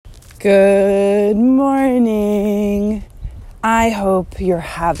Good morning. I hope you're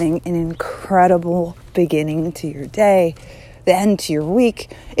having an incredible beginning to your day, the end to your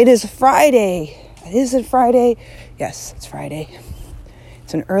week. It is Friday. Is it Friday? Yes, it's Friday.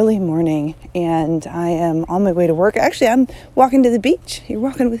 It's an early morning and I am on my way to work. Actually, I'm walking to the beach. You're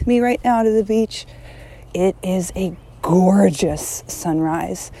walking with me right now to the beach. It is a gorgeous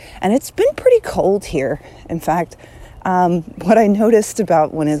sunrise and it's been pretty cold here. In fact, what I noticed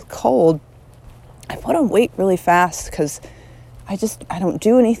about when it's cold, I put on weight really fast because I don't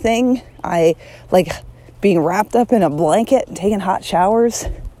do anything. I like being wrapped up in a blanket and taking hot showers.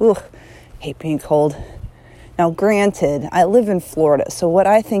 Ugh, hate being cold. Now, granted, I live in Florida, so what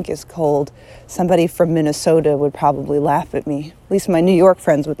I think is cold, somebody from Minnesota would probably laugh at me. At least my New York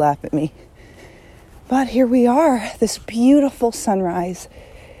friends would laugh at me. But here we are, this beautiful sunrise.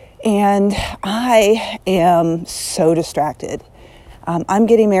 And I am so distracted. I'm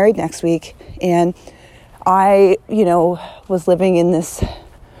getting married next week, and I, was living in this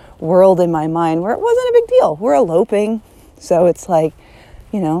world in my mind where it wasn't a big deal. We're eloping, so it's like,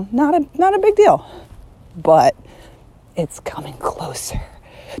 not a big deal. But it's coming closer.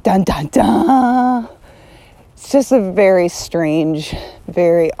 Dun, dun, dun. It's just a very strange,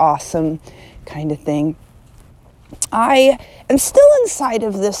 very awesome kind of thing. I am still inside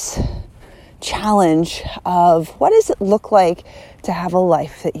of this challenge of what does it look like to have a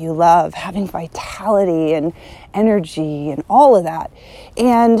life that you love, having vitality and energy and all of that.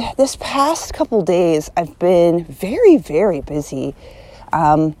 And this past couple days, I've been very, very busy.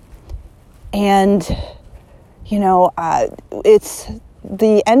 It's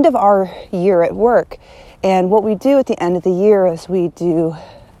the end of our year at work. And what we do at the end of the year is we do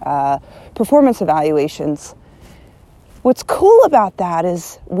performance evaluations. What's cool about that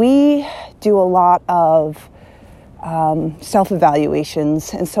is we do a lot of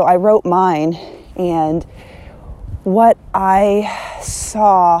self-evaluations. And so I wrote mine, and what I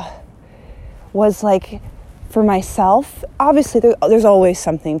saw was like, for myself, obviously there's always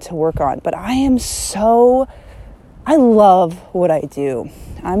something to work on, but I love what I do.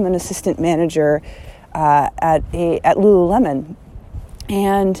 I'm an assistant manager at Lululemon,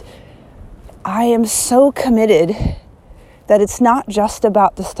 and I am so committed that it's not just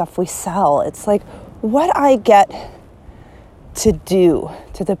about the stuff we sell. It's like what I get to do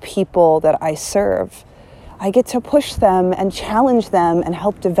to the people that I serve. I get to push them and challenge them and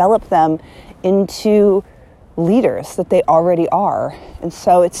help develop them into leaders that they already are. And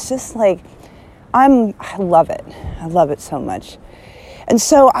so it's just like, I love it. I love it so much. And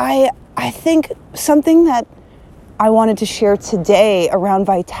so I think something that I wanted to share today around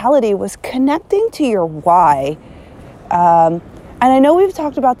vitality was connecting to your why. And I know we've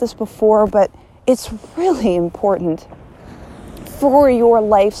talked about this before, but it's really important for your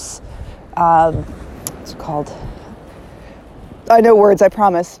life's, what's it called? I know words, I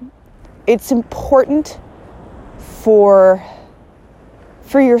promise. It's important for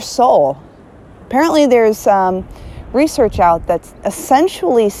your soul. Apparently there's research out that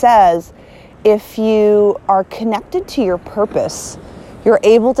essentially says if you are connected to your purpose, you're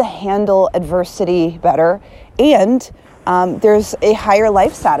able to handle adversity better, and there's a higher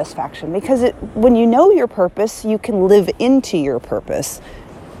life satisfaction because when you know your purpose, you can live into your purpose.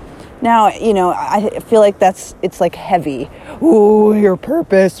 Now, I feel like it's like heavy. Ooh, your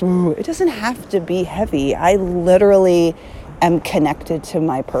purpose. Ooh. It doesn't have to be heavy. I literally am connected to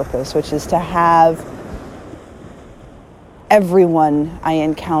my purpose, which is to have everyone I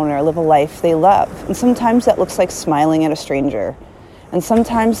encounter live a life they love. And sometimes that looks like smiling at a stranger. And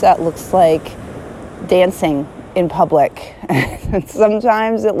sometimes that looks like dancing in public. And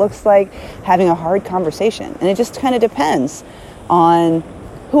sometimes it looks like having a hard conversation. And it just kind of depends on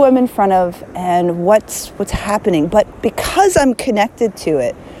who I'm in front of and what's happening. But because I'm connected to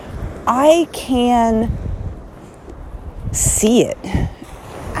it, I can see it.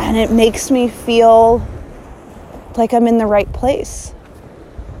 And it makes me feel like I'm in the right place.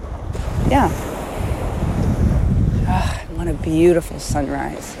 Yeah. What a beautiful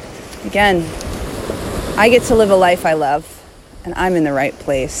sunrise. Again, I get to live a life I love, and I'm in the right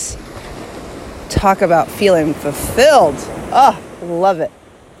place. Talk about feeling fulfilled. Oh, love it.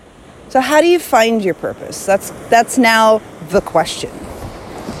 So how do you find your purpose? That's now the question.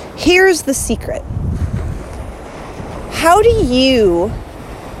 Here's the secret. How do you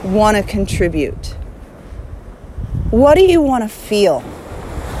want to contribute? What do you want to feel?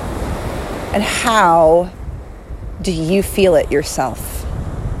 And how do you feel it yourself?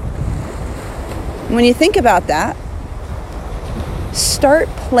 When you think about that, start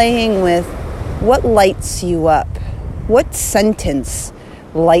playing with what lights you up. What sentence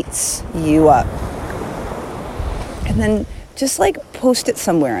lights you up. And then just like post it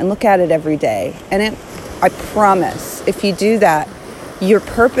somewhere and look at it every day. And I promise, if you do that, your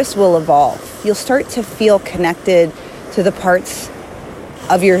purpose will evolve. You'll start to feel connected to the parts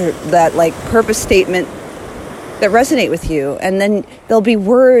of that like purpose statement that resonate with you. And then there'll be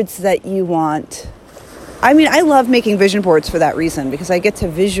words that you want. I mean, I love making vision boards for that reason, because I get to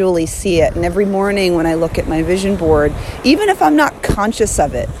visually see it. And every morning when I look at my vision board, even if I'm not conscious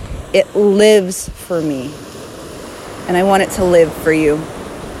of it, it lives for me. And I want it to live for you.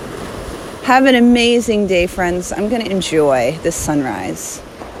 Have an amazing day, friends. I'm going to enjoy this sunrise.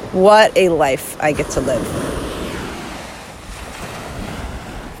 What a life I get to live.